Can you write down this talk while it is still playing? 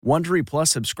Wondery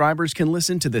Plus subscribers can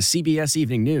listen to the CBS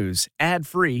Evening News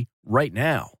ad-free right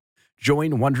now.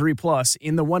 Join Wondery Plus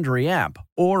in the Wondery app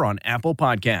or on Apple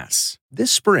Podcasts.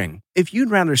 This spring, if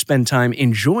you'd rather spend time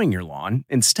enjoying your lawn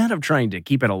instead of trying to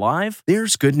keep it alive,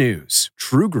 there's good news.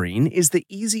 True Green is the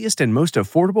easiest and most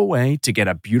affordable way to get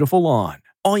a beautiful lawn.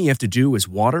 All you have to do is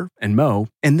water and mow,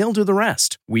 and they'll do the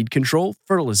rest. Weed control,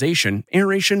 fertilization,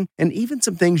 aeration, and even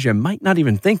some things you might not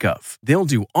even think of. They'll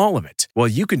do all of it, while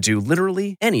you can do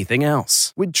literally anything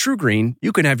else. With True Green,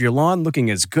 you can have your lawn looking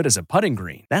as good as a putting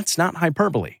green. That's not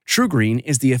hyperbole. True Green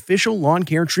is the official lawn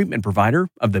care treatment provider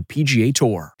of the PGA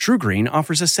Tour. True Green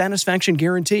offers a satisfaction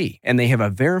guarantee, and they have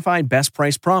a verified best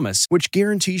price promise, which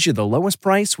guarantees you the lowest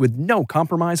price with no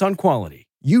compromise on quality.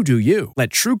 You do you. Let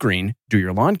True Green do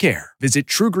your lawn care. Visit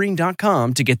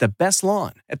TrueGreen.com to get the best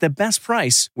lawn at the best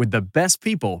price with the best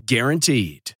people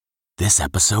guaranteed. This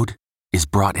episode is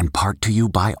brought in part to you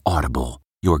by Audible,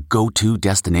 your go-to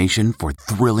destination for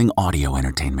thrilling audio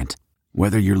entertainment.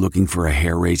 Whether you're looking for a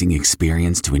hair-raising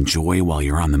experience to enjoy while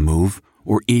you're on the move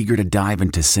or eager to dive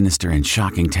into sinister and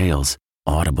shocking tales,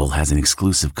 Audible has an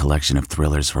exclusive collection of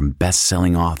thrillers from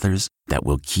best-selling authors that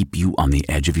will keep you on the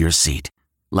edge of your seat.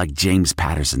 Like James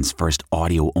Patterson's first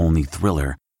audio-only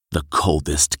thriller, The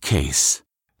Coldest Case.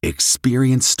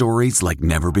 Experience stories like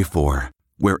never before,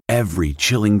 where every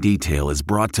chilling detail is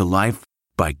brought to life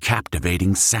by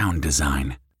captivating sound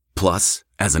design. Plus,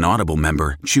 as an Audible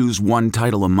member, choose one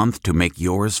title a month to make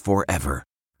yours forever.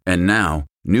 And now,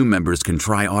 new members can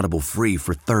try Audible free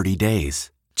for 30 days.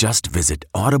 Just visit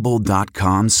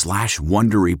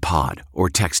audible.com/WonderyPod or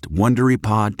text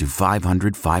WonderyPod to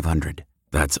 500-500.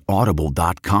 That's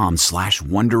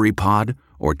audible.com/WonderyPod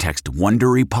or text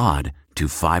WonderyPod to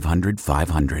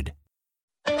 500-500.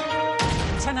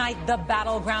 Tonight, the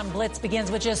battleground blitz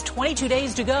begins with just 22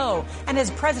 days to go. And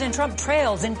as President Trump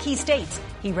trails in key states,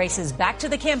 he races back to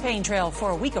the campaign trail for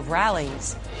a week of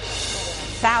rallies.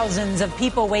 Thousands of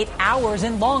people wait hours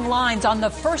in long lines on the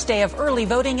first day of early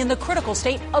voting in the critical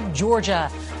state of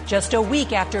Georgia. Just a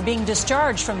week after being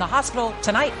discharged from the hospital,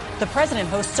 tonight, the president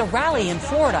hosts a rally in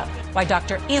Florida. Why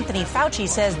Dr. Anthony Fauci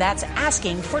says that's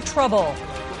asking for trouble.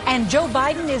 And Joe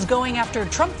Biden is going after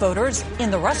Trump voters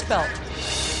in the Rust Belt.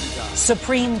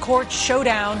 Supreme Court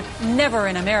showdown. Never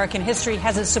in American history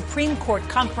has a Supreme Court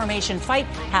confirmation fight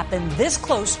happened this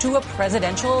close to a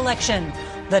presidential election.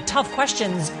 The tough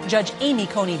questions Judge Amy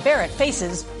Coney Barrett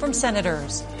faces from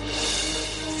senators.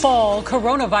 Fall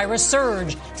coronavirus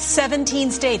surge.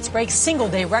 17 states break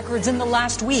single-day records in the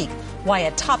last week. Why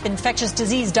a top infectious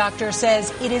disease doctor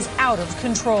says it is out of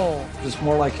control. It's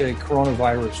more like a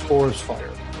coronavirus forest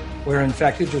fire, where in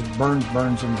fact it just burns.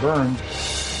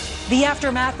 The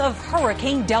aftermath of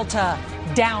Hurricane Delta.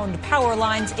 Downed power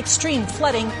lines, extreme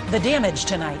flooding, the damage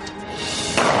tonight.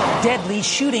 Deadly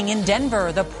shooting in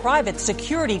Denver. The private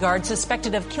security guard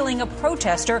suspected of killing a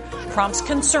protester prompts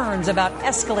concerns about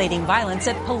escalating violence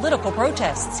at political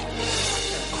protests.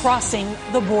 Crossing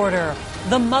the border.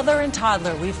 The mother and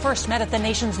toddler we first met at the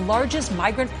nation's largest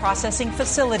migrant processing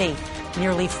facility.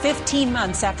 Nearly 15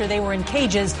 months after they were in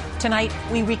cages, tonight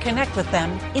we reconnect with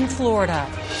them in Florida.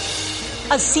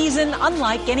 A season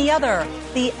unlike any other.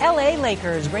 The LA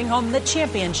Lakers bring home the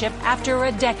championship after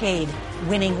a decade,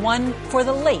 winning one for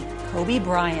the late Kobe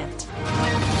Bryant.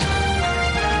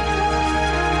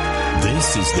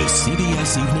 This is the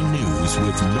CBS Evening News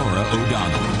with Norah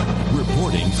O'Donnell,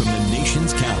 reporting from the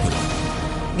nation's capital.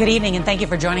 Good evening, and thank you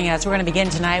for joining us. We're going to begin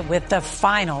tonight with the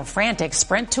final frantic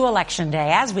sprint to Election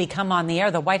Day. As we come on the air,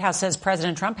 the White House says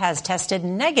President Trump has tested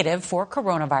negative for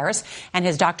coronavirus, and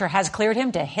his doctor has cleared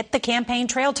him to hit the campaign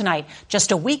trail tonight,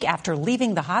 just a week after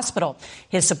leaving the hospital.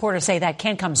 His supporters say that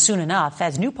can't come soon enough,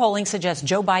 as new polling suggests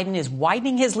Joe Biden is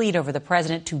widening his lead over the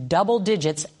president to double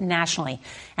digits nationally.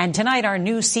 And tonight, our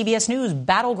new CBS News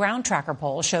Battleground Tracker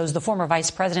poll shows the former vice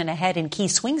president ahead in key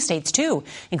swing states, too,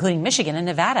 including Michigan and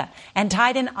Nevada, and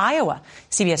tied in Iowa.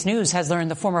 CBS News has learned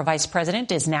the former vice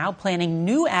president is now planning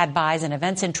new ad buys and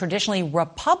events in traditionally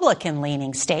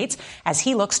Republican-leaning states as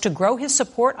he looks to grow his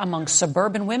support among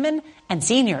suburban women and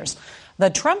seniors. The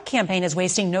Trump campaign is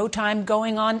wasting no time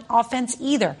going on offense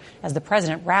either, as the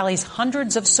president rallies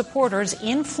hundreds of supporters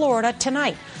in Florida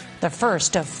tonight, the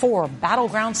first of 4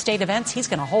 battleground state events he's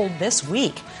going to hold this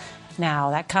week. Now,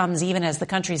 that comes even as the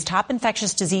country's top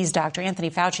infectious disease doctor, Anthony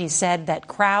Fauci, said that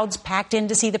crowds packed in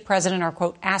to see the president are,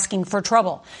 quote, asking for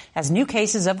trouble, as new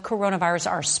cases of coronavirus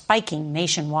are spiking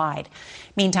nationwide.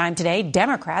 Meantime, today,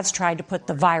 Democrats tried to put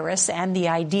the virus and the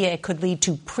idea it could lead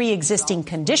to pre-existing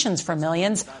conditions for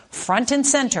millions front and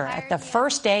center at the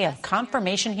first day of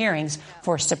confirmation hearings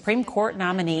for Supreme Court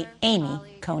nominee Amy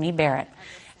Coney Barrett.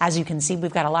 As you can see,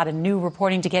 we've got a lot of new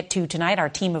reporting to get to tonight. Our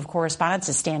team of correspondents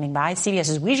is standing by.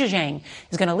 CBS's Weijia Zhang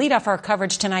is going to lead off our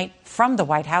coverage tonight from the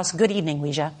White House. Good evening,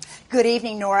 Weijia. Good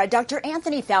evening, Norah. Dr.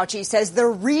 Anthony Fauci says the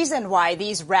reason why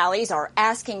these rallies are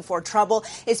asking for trouble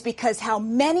is because how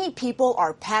many people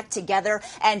are packed together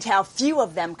and how few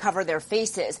of them cover their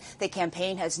faces. The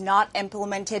campaign has not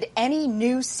implemented any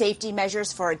new safety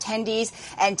measures for attendees,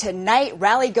 and tonight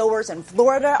rally goers in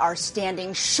Florida are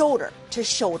standing shoulder to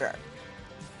shoulder.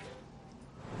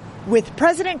 With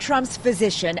President Trump's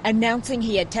physician announcing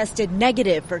he had tested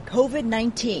negative for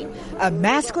COVID-19, a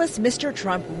maskless Mr.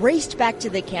 Trump raced back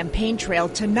to the campaign trail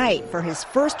tonight for his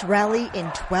first rally in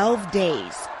 12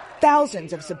 days.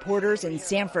 Thousands of supporters in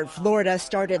Sanford, Florida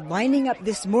started lining up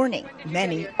this morning,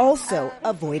 many also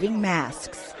avoiding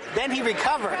masks. Then he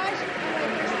recovered.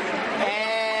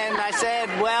 And I said,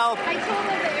 well,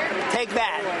 take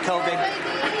that,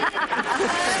 COVID.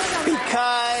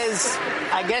 Because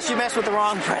I guess you messed with the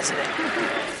wrong president.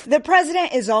 The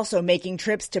president is also making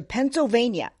trips to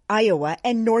Pennsylvania, Iowa,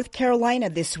 and North Carolina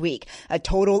this week, a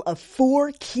total of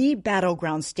 4 key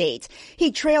battleground states.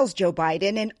 He trails Joe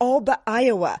Biden in all but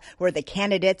Iowa, where the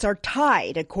candidates are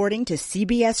tied, according to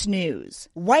CBS News.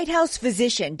 White House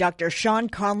physician Dr. Sean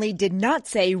Conley did not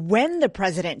say when the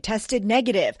president tested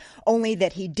negative, only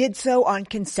that he did so on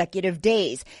consecutive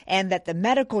days, and that the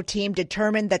medical team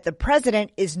determined that the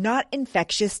president is not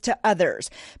infectious to others.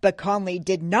 But Conley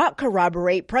did not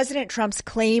corroborate President Trump's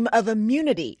claim of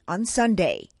immunity on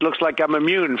Sunday. Looks like I'm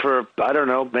immune for, I don't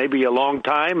know, maybe a long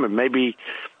time, or maybe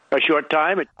a short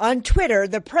time. On Twitter,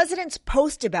 the president's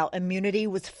post about immunity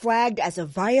was flagged as a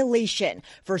violation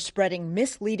for spreading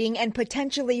misleading and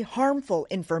potentially harmful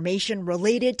information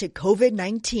related to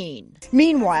COVID-19.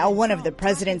 Meanwhile, one of the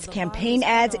president's campaign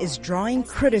ads is drawing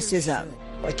criticism.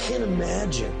 I can't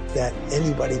imagine that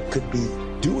anybody could be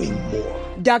doing more.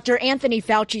 Dr. Anthony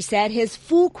Fauci said his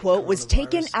full quote was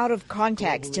taken out of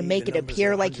context to make it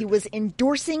appear like he was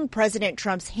endorsing President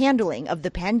Trump's handling of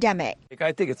the pandemic.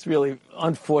 I think it's really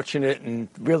unfortunate and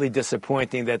really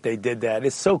disappointing that they did that.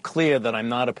 It's so clear that I'm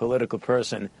not a political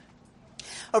person.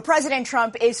 Well, President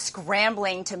Trump is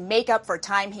scrambling to make up for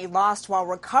time he lost while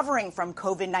recovering from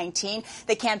COVID-19.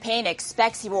 The campaign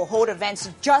expects he will hold events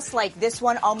just like this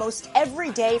one almost every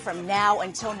day from now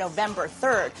until November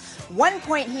 3rd. One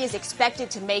point he is expected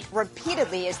to make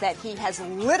repeatedly is that he has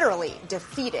literally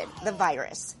defeated the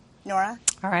virus. Norah?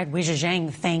 All right, Weijia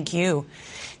Zhang, thank you.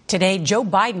 Today, Joe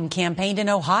Biden campaigned in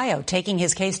Ohio, taking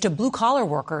his case to blue-collar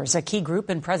workers, a key group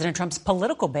in President Trump's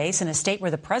political base in a state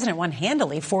where the president won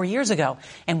handily 4 years ago,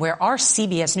 and where our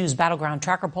CBS News Battleground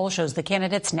Tracker poll shows the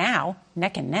candidates now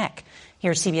neck and neck.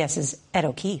 Here's CBS's Ed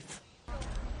O'Keefe.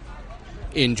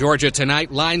 In Georgia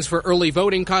tonight, lines for early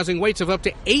voting causing waits of up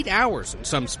to 8 hours in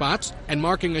some spots and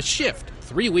marking a shift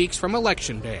 3 weeks from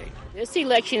Election Day. This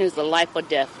election is a life or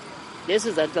death. This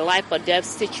is a life or death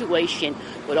situation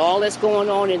with all that's going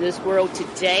on in this world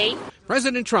today.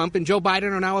 President Trump and Joe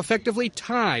Biden are now effectively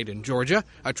tied in Georgia,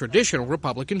 a traditional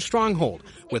Republican stronghold,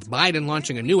 with Biden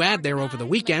launching a new ad there over the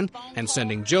weekend and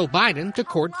sending Joe Biden to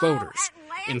court voters.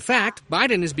 In fact,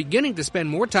 Biden is beginning to spend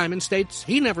more time in states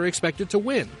he never expected to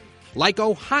win, like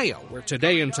Ohio, where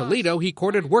today in Toledo he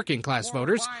courted working-class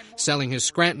voters, selling his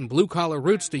Scranton blue-collar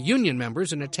roots to union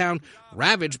members in a town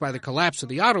ravaged by the collapse of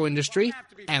the auto industry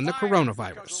and the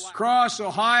coronavirus. Across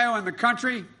Ohio and the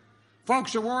country,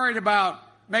 folks are worried about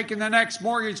making the next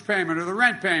mortgage payment or the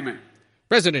rent payment.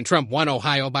 President Trump won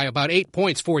Ohio by about 8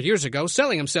 points 4 years ago,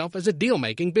 selling himself as a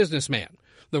deal-making businessman.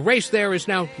 The race there is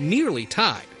now nearly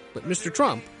tied, but Mr.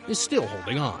 Trump is still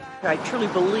holding on. I truly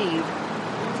believe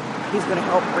he's going to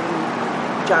help bring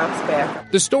jobs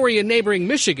back. The story in neighboring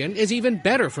Michigan is even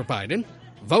better for Biden.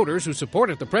 Voters who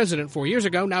supported the president 4 years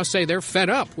ago now say they're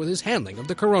fed up with his handling of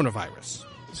the coronavirus.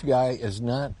 This guy is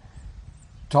not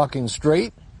talking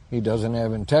straight. He doesn't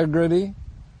have integrity.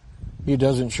 He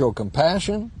doesn't show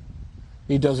compassion.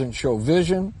 He doesn't show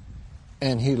vision.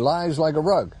 And he lies like a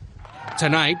rug.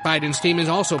 Tonight, Biden's team is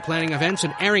also planning events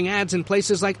and airing ads in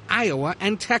places like Iowa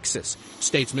and Texas,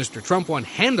 states Mr. Trump won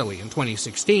handily in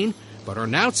 2016, but are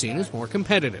now seen as more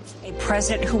competitive. A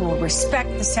president who will respect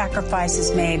the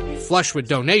sacrifices made. Flush with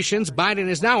donations, Biden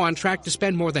is now on track to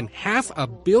spend more than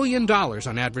 $500 million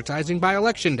on advertising by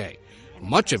Election Day,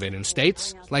 much of it in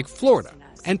states like Florida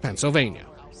and Pennsylvania.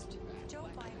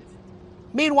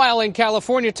 Meanwhile, in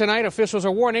California tonight, officials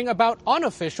are warning about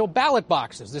unofficial ballot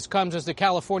boxes. This comes as the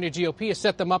California GOP has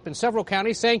set them up in several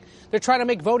counties, saying they're trying to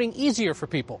make voting easier for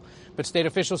people. But state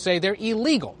officials say they're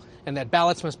illegal and that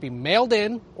ballots must be mailed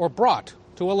in or brought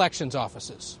to to elections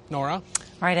offices. Norah? All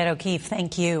right, Ed O'Keefe,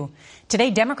 thank you.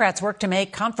 Today, Democrats work to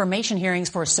make confirmation hearings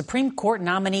for Supreme Court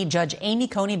nominee Judge Amy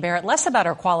Coney Barrett less about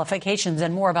her qualifications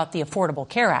and more about the Affordable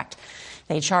Care Act.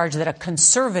 They charge that a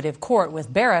conservative court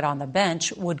with Barrett on the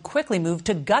bench would quickly move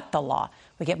to gut the law.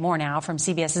 We get more now from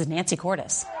CBS's Nancy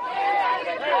Cordes.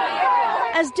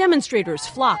 As demonstrators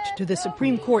flocked to the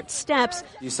Supreme Court steps,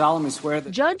 you solemnly swear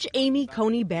that Judge Amy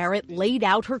Coney Barrett laid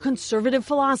out her conservative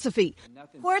philosophy.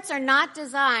 Courts are not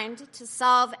designed to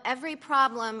solve every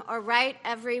problem or right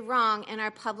every wrong in our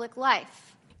public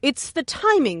life. It's the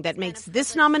timing that makes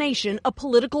this nomination a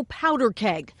political powder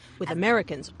keg, with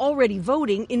Americans already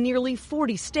voting in nearly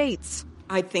 40 states.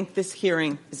 I think this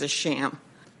hearing is a sham.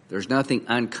 there's nothing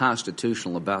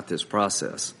unconstitutional about this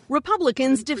process.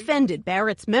 Republicans defended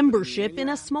Barrett's membership in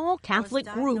a small Catholic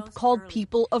group called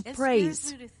People of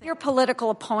Praise. Your political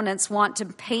opponents want to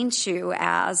paint you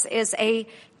as is a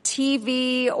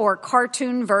TV or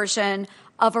cartoon version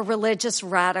of a religious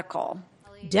radical.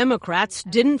 Democrats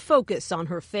didn't focus on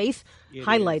her faith,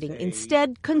 highlighting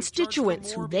instead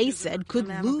constituents who they said could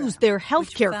lose their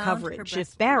health care coverage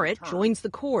if Barrett joins the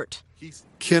court.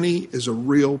 Kenny is a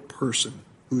real person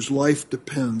whose life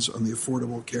depends on the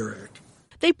Affordable Care Act.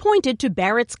 They pointed to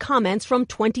Barrett's comments from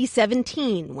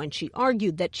 2017 when she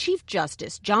argued that Chief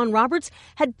Justice John Roberts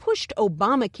had pushed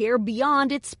Obamacare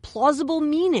beyond its plausible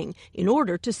meaning in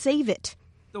order to save it.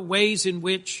 The ways in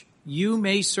which you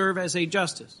may serve as a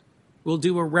justice will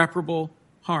do irreparable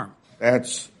harm.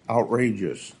 That's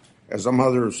outrageous. As a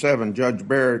mother of 7, Judge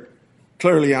Barrett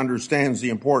clearly understands the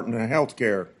importance of health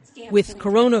care. With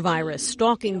coronavirus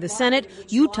stalking the Senate,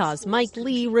 Utah's Mike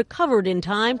Lee recovered in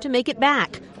time to make it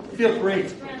back. Feel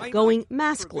great. Going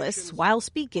maskless while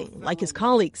speaking, like his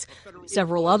colleagues.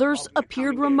 Several others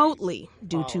appeared remotely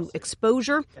due to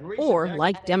exposure or,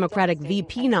 like Democratic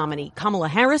VP nominee Kamala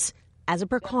Harris, as a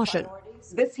precaution.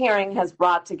 This hearing has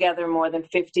brought together more than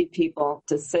 50 people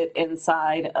to sit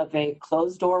inside of a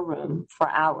closed-door room for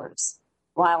hours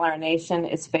while our nation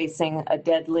is facing a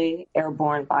deadly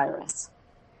airborne virus.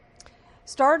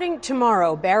 Starting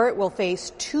tomorrow, Barrett will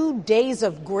face 2 days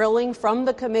of grilling from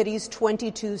the committee's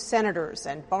 22 senators.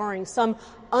 And barring some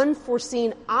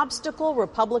unforeseen obstacle,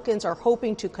 Republicans are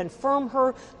hoping to confirm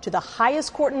her to the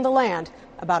highest court in the land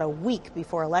about a week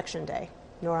before Election Day.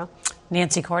 Norah?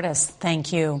 Nancy Cordes,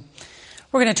 thank you.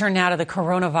 We're going to turn now to the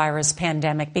coronavirus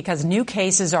pandemic because new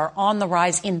cases are on the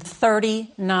rise in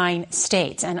 39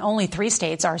 states, and only 3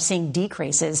 states are seeing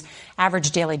decreases.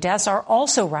 Average daily deaths are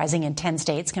also rising in 10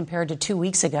 states compared to 2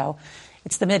 weeks ago.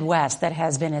 It's the Midwest that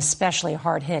has been especially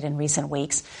hard hit in recent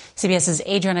weeks. CBS's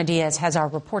Adriana Diaz has our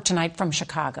report tonight from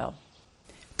Chicago.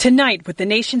 Tonight, with the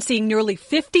nation seeing nearly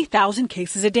 50,000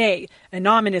 cases a day, an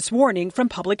ominous warning from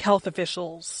public health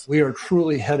officials. We are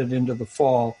truly headed into the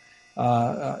fall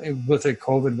with a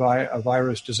COVID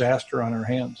virus disaster on our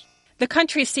hands. The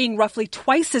country is seeing roughly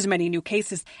twice as many new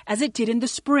cases as it did in the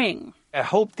spring. I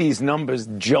hope these numbers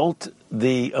jolt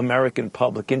the American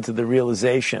public into the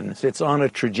realization it's on a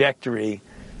trajectory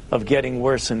of getting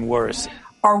worse and worse.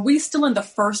 Are we still in the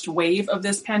first wave of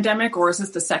this pandemic, or is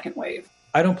this the second wave?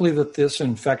 I don't believe that this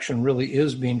infection really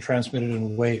is being transmitted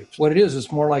in waves. What it is,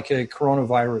 it's more like a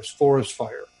coronavirus forest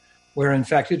fire, where in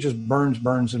fact it just burns,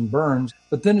 and burns.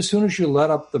 But then as soon as you let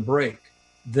up the brake,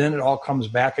 then it all comes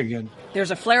back again.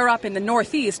 There's a flare-up in the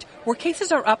Northeast where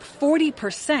cases are up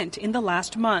 40% in the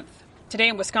last month. Today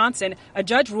in Wisconsin, a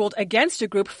judge ruled against a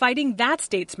group fighting that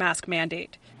state's mask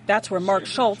mandate. That's where Mark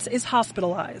Schultz is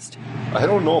hospitalized. I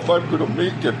don't know if I'm going to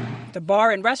make it. The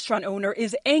bar and restaurant owner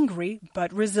is angry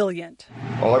but resilient.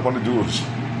 All I want to do is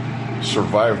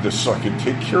survive this so I can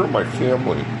take care of my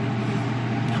family.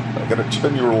 I got a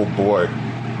 10-year-old boy.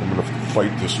 I'm going to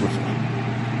fight this with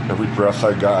every breath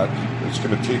I got. It's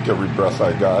going to take every breath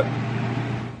I got.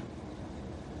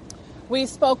 We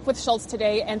spoke with Schultz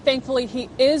today, and thankfully he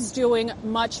is doing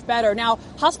much better. Now,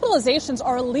 hospitalizations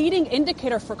are a leading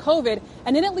indicator for COVID,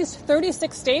 and in at least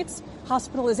 36 states,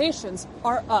 hospitalizations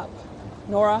are up.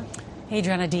 Norah?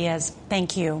 Adriana Diaz,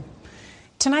 thank you.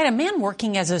 Tonight, a man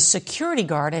working as a security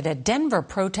guard at a Denver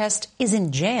protest is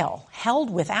in jail, held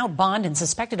without bond and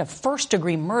suspected of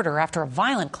first-degree murder after a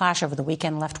violent clash over the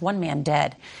weekend left 1 man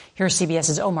dead. Here's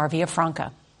CBS's Omar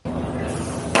Villafranca.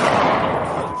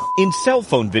 In cell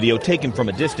phone video taken from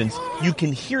a distance, you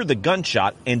can hear the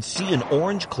gunshot and see an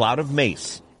orange cloud of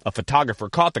mace. A photographer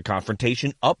caught the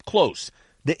confrontation up close.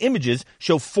 The images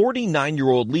show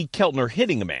 49-year-old Lee Keltner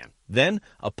hitting a man, then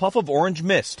a puff of orange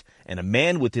mist, and a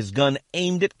man with his gun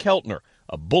aimed at Keltner,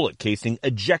 a bullet casing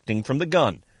ejecting from the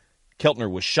gun. Keltner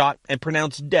was shot and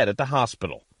pronounced dead at the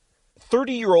hospital.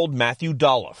 30-year-old Matthew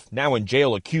Dolloff, now in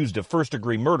jail accused of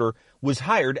first-degree murder, was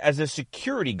hired as a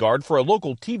security guard for a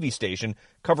local TV station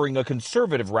covering a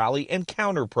conservative rally and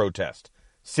counter-protest.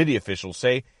 City officials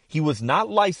say he was not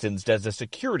licensed as a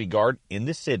security guard in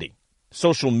the city.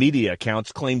 Social media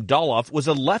accounts claim Dolloff was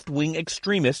a left-wing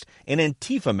extremist and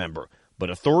Antifa member, but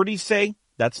authorities say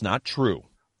that's not true.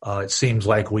 It seems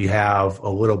like we have a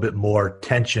little bit more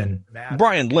tension.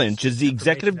 Brian Lynch is the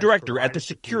executive director at the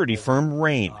security firm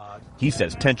Rain. He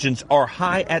says tensions are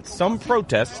high at some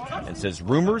protests and says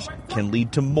rumors can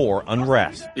lead to more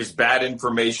unrest. Is bad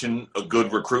information a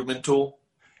good recruitment tool?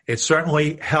 It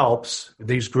certainly helps.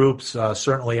 These groups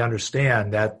certainly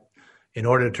understand that in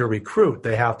order to recruit,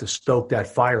 they have to stoke that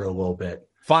fire a little bit.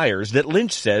 Fires that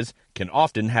Lynch says can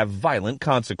often have violent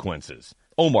consequences.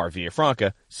 Omar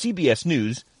Villafranca, CBS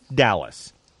News,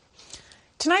 Dallas.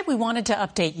 Tonight, we wanted to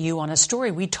update you on a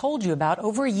story we told you about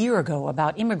over a year ago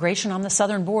about immigration on the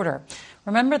southern border.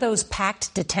 Remember those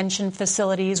packed detention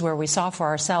facilities where we saw for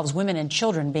ourselves women and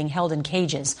children being held in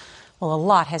cages? Well, a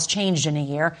lot has changed in a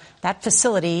year. That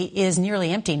facility is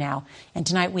nearly empty now. And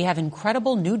tonight, we have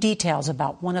incredible new details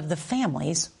about one of the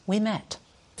families we met.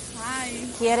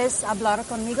 ¿Quieres hablar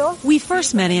conmigo? We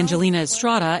first met Angelina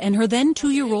Estrada and her then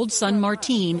 2-year-old son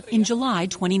Martin in July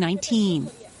 2019.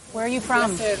 Where are you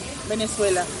from?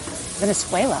 Venezuela.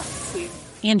 Venezuela?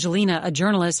 Angelina, a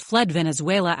journalist, fled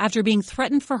Venezuela after being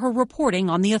threatened for her reporting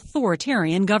on the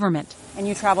authoritarian government. And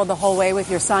you traveled the whole way with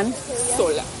your son?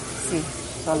 Sola. Sí,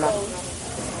 sola.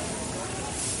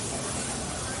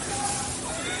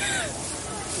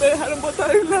 Me dejaron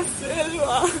botar en la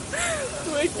selva.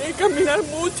 Tuve que caminar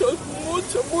mucho.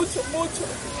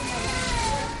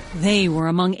 They were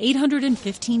among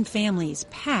 815 families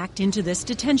packed into this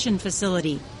detention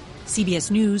facility. CBS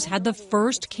News had the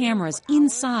first cameras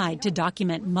inside to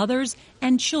document mothers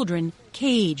and children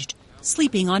caged,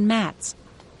 sleeping on mats,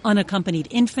 unaccompanied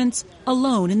infants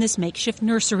alone in this makeshift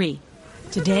nursery.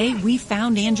 Today, we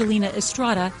found Angelina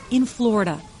Estrada in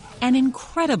Florida, and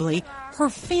incredibly, her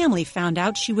family found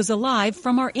out she was alive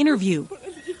from our interview.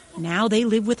 Now they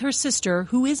live with her sister,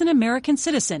 who is an American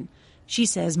citizen. She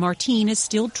says Martin is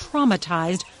still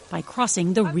traumatized by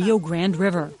crossing the Rio Grande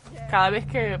River. Cada vez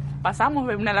que pasamos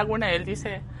de una laguna, él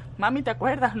dice, mami, ¿te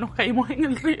acuerdas? Nos caímos en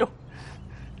el río.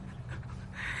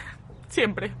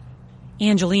 Siempre.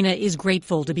 Angelina is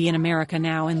grateful to be in America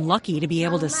now and lucky to be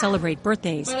able to celebrate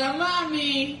birthdays.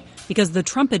 Because the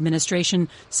Trump administration,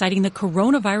 citing the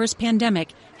coronavirus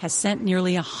pandemic, has sent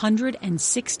nearly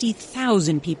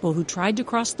 160,000 people who tried to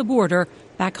cross the border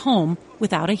back home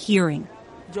without a hearing.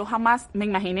 Yo jamás me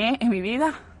imaginé en mi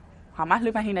vida, jamás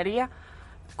lo imaginaría,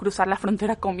 cruzar la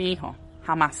frontera con mi hijo,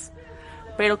 jamás.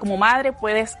 Pero como madre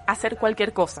puedes hacer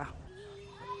cualquier cosa.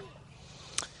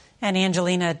 And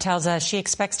Angelina tells us she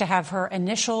expects to have her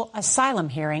initial asylum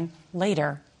hearing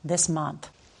later this month.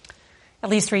 At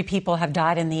least 3 people have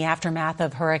died in the aftermath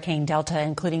of Hurricane Delta,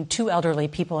 including 2 elderly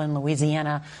people in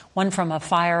Louisiana, one from a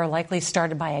fire likely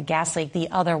started by a gas leak, the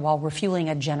other while refueling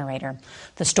a generator.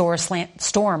 The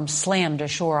storm slammed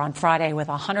ashore on Friday with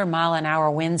 100-mile-an-hour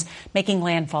winds, making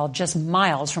landfall just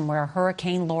miles from where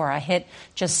Hurricane Norah hit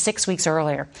just 6 weeks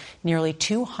earlier. Nearly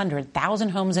 200,000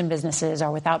 homes and businesses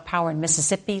are without power in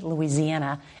Mississippi,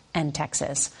 Louisiana, and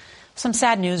Texas. Some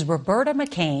sad news. Roberta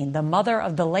McCain, the mother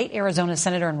of the late Arizona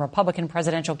Senator and Republican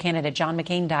presidential candidate John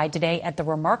McCain, died today at the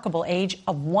remarkable age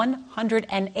of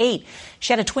 108.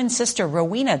 She had a twin sister,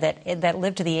 Rowena, that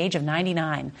lived to the age of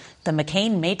 99. The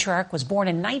McCain matriarch was born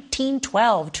in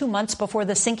 1912, 2 months before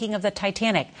the sinking of the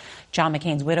Titanic. John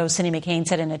McCain's widow, Cindy McCain,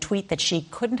 said in a tweet that she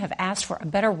couldn't have asked for a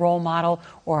better role model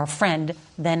or a friend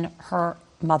than her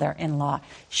mother-in-law.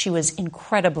 She was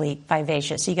incredibly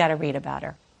vivacious. You got to read about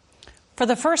her. For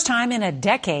the first time in a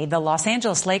decade, the Los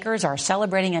Angeles Lakers are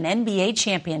celebrating an NBA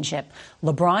championship.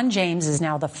 LeBron James is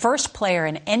now the first player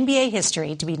in NBA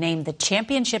history to be named the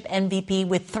championship MVP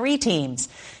with 3 teams.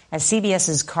 As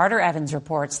CBS's Carter Evans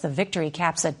reports, the victory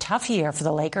caps a tough year for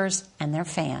the Lakers and their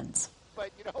fans.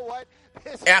 But you know what?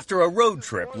 After a road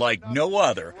trip like no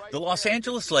other, the Los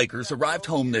Angeles Lakers arrived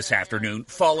home this afternoon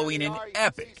following an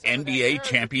epic NBA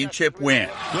championship win.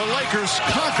 The Lakers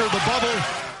conquer the bubble.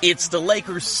 It's the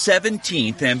Lakers'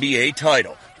 17th NBA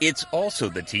title. It's also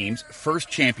the team's first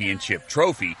championship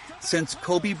trophy since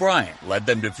Kobe Bryant led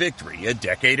them to victory a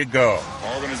decade ago.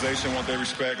 Organization want their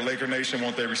respect. Laker Nation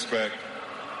want their respect.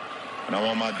 And I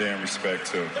want my damn respect,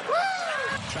 too.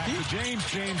 James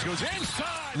goes inside.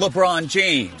 LeBron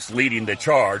James leading the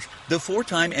charge. The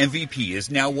 4-time MVP has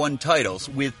now won titles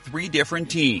with 3 different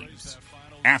teams.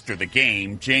 After the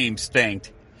game, James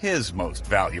thanked his most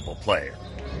valuable player.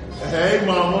 Hey,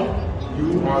 Mama.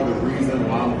 You are the reason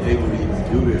why I'm able to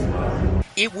even do this, man.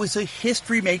 It was a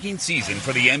history-making season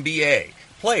for the NBA.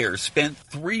 Players spent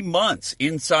 3 months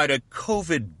inside a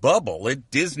COVID bubble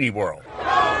at Disney World.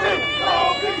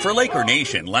 For Laker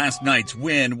Nation, last night's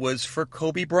win was for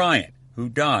Kobe Bryant, who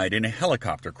died in a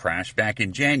helicopter crash back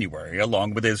in January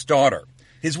along with his daughter.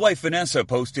 His wife Vanessa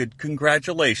posted,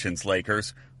 "Congratulations,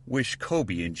 Lakers. Wish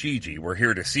Kobe and Gigi were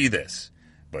here to see this."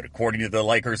 But according to the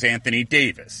Lakers' Anthony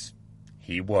Davis,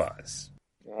 he was.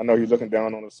 I know he's looking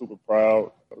down on us, super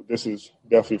proud. This is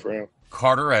definitely for him.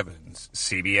 Carter Evans,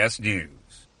 CBS News.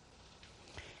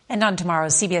 And on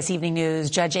tomorrow's CBS Evening News,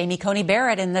 Judge Amy Coney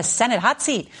Barrett in the Senate hot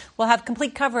seat will have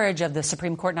complete coverage of the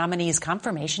Supreme Court nominee's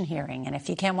confirmation hearing. And if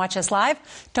you can't watch us live,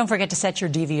 don't forget to set your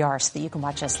DVR so that you can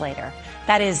watch us later.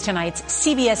 That is tonight's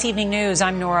CBS Evening News.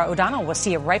 I'm Norah O'Donnell. We'll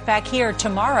see you right back here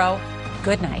tomorrow.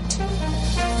 Good night.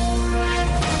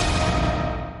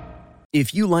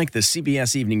 If you like the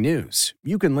CBS Evening News,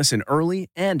 you can listen early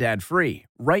and ad-free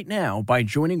right now by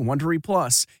joining Wondery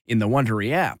Plus in the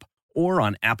Wondery app or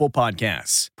on Apple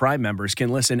Podcasts. Prime members can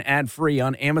listen ad-free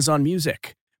on Amazon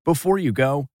Music. Before you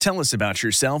go, tell us about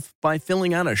yourself by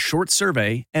filling out a short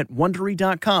survey at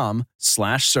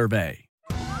Wondery.com/survey.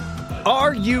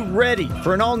 Are you ready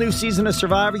for an all-new season of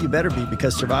Survivor? You better be,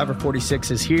 because Survivor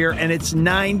 46 is here, and it's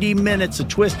 90 minutes of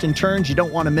twists and turns you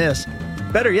don't want to miss.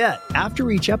 Better yet, after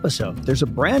each episode, there's a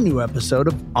brand new episode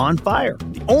of On Fire,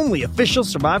 the only official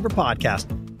Survivor podcast.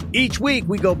 Each week,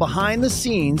 we go behind the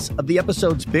scenes of the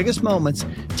episode's biggest moments,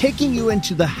 taking you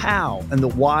into the how and the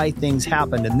why things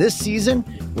happened. And this season,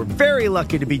 we're very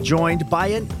lucky to be joined by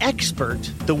an expert,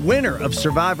 the winner of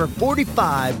Survivor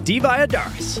 45, Diva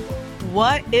Adaris.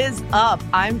 What is up?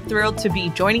 I'm thrilled to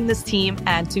be joining this team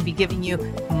and to be giving you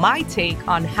my take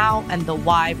on how and the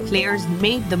why players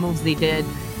made the moves they did,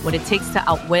 what it takes to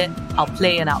outwit,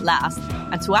 outplay, and outlast,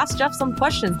 and to ask Jeff some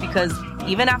questions, because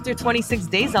even after 26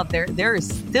 days out there is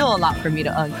still a lot for me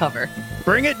to uncover.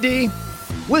 Bring it, D.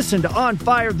 Listen to On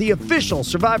Fire, the official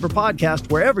Survivor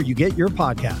podcast, wherever you get your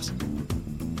podcast.